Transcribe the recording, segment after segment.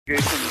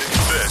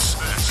This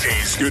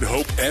is Good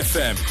Hope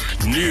FM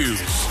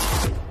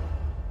News.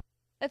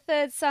 A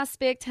third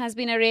suspect has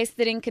been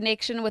arrested in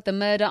connection with the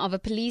murder of a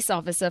police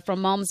officer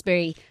from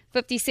Malmesbury.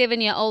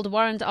 57-year-old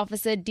warrant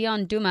officer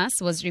Dion Dumas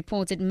was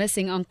reported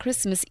missing on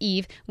Christmas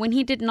Eve when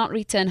he did not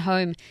return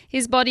home.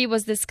 His body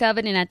was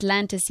discovered in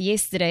Atlantis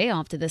yesterday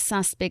after the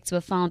suspects were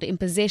found in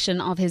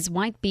possession of his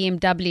white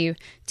BMW.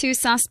 Two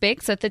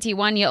suspects, a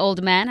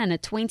 31-year-old man and a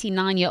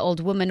 29-year-old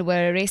woman,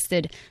 were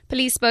arrested.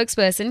 Police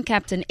spokesperson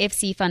Captain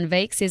FC van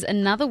Wyk says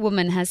another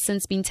woman has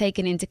since been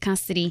taken into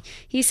custody.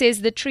 He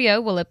says the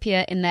trio will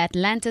appear in the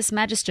Atlantis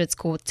Magistrates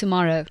Court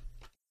tomorrow.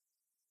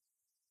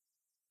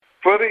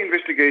 Further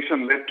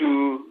investigation led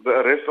to the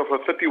arrest of a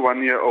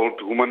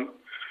 31-year-old woman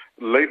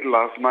late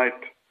last night.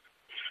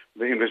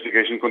 The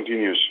investigation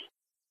continues.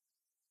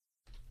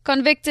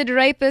 Convicted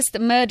rapist,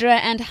 murderer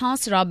and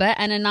house robber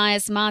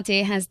Ananias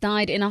Mate has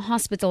died in a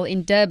hospital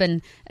in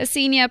Durban. A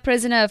senior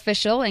prisoner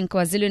official in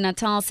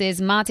KwaZulu-Natal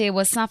says Mate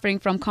was suffering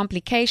from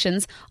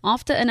complications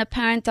after an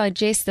apparent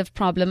digestive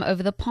problem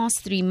over the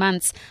past 3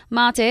 months.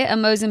 Mate, a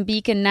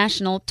Mozambican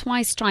national,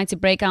 twice tried to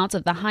break out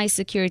of the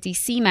high-security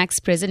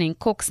CMAX prison in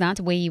Kokstad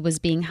where he was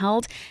being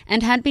held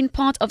and had been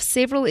part of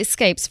several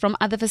escapes from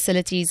other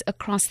facilities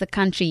across the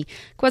country.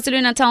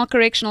 KwaZulu-Natal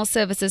Correctional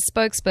Services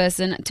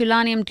spokesperson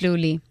Tulani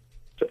Mdluli.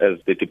 As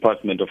the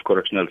Department of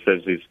Correctional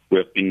Services, we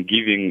have been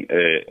giving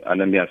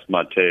Ananias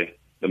Mate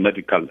the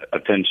medical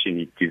attention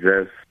he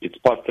deserves. It's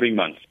past 3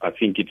 months. I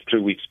think it's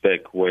 3 weeks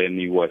back when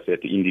he was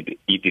at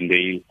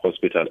Edendale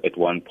Hospital at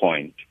one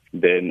point.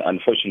 Then,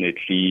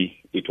 unfortunately,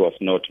 it was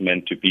not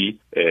meant to be.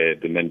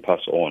 The man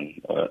passed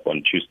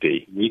on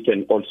Tuesday. We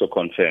can also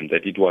confirm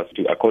that it was,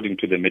 according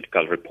to the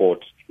medical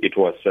reports, it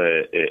was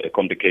a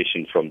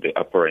complication from the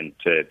apparent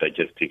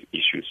digestive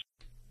issues.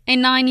 A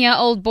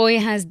 9-year-old boy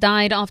has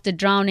died after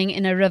drowning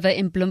in a river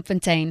in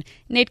Bloemfontein.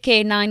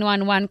 Netcare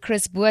 911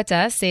 Chris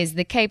Buerta says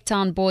the Cape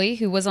Town boy,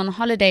 who was on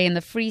holiday in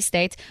the Free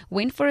State,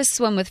 went for a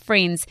swim with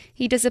friends.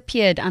 He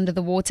disappeared under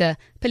the water.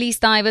 Police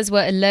divers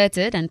were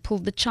alerted and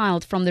pulled the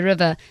child from the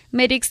river.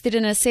 Medics did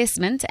an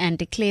assessment and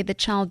declared the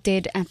child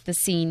dead at the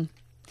scene.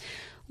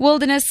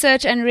 Wilderness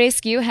Search and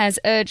Rescue has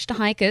urged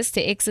hikers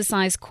to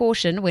exercise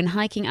caution when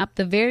hiking up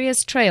the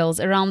various trails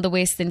around the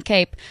Western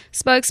Cape.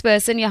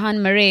 Spokesperson Johan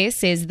Marais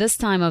says this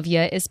time of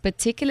year is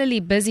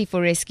particularly busy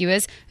for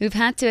rescuers who've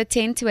had to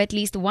attend to at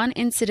least one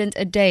incident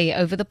a day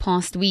over the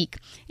past week.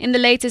 In the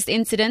latest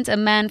incident, a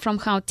man from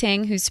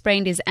Gauteng who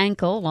sprained his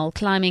ankle while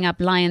climbing up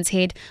Lion's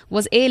Head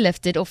was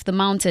airlifted off the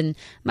mountain.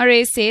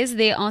 Marais says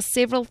there are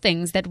several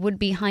things that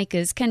would-be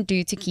hikers can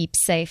do to keep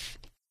safe.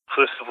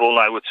 First of all,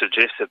 I would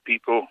suggest that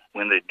people,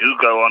 when they do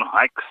go on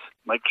hikes,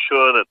 make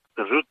sure that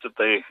the route that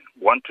they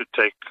want to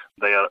take,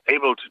 they are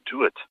able to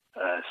do it.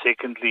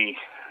 Secondly,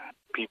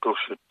 people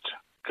should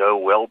go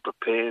well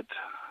prepared.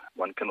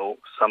 One can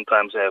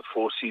sometimes have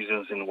 4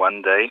 seasons in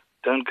one day.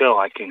 Don't go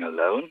hiking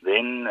alone.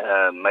 Then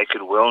make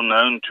it well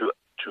known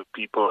to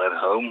people at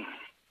home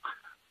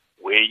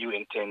where you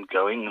intend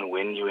going and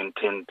when you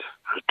intend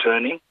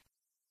returning.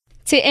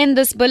 To end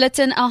this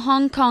bulletin, a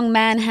Hong Kong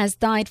man has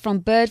died from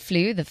bird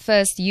flu, the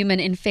first human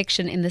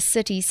infection in the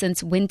city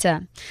since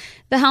winter.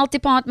 The health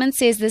department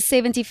says the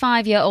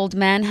 75-year-old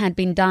man had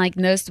been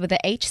diagnosed with the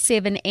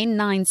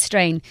H7N9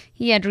 strain.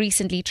 He had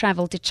recently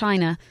travelled to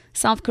China.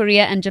 South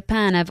Korea and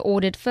Japan have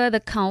ordered further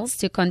culls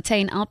to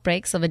contain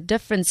outbreaks of a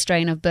different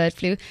strain of bird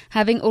flu,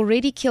 having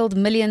already killed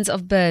millions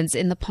of birds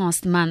in the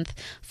past month.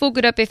 For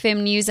Good Hope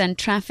FM News and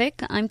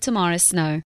Traffic, I'm Tamara Snow.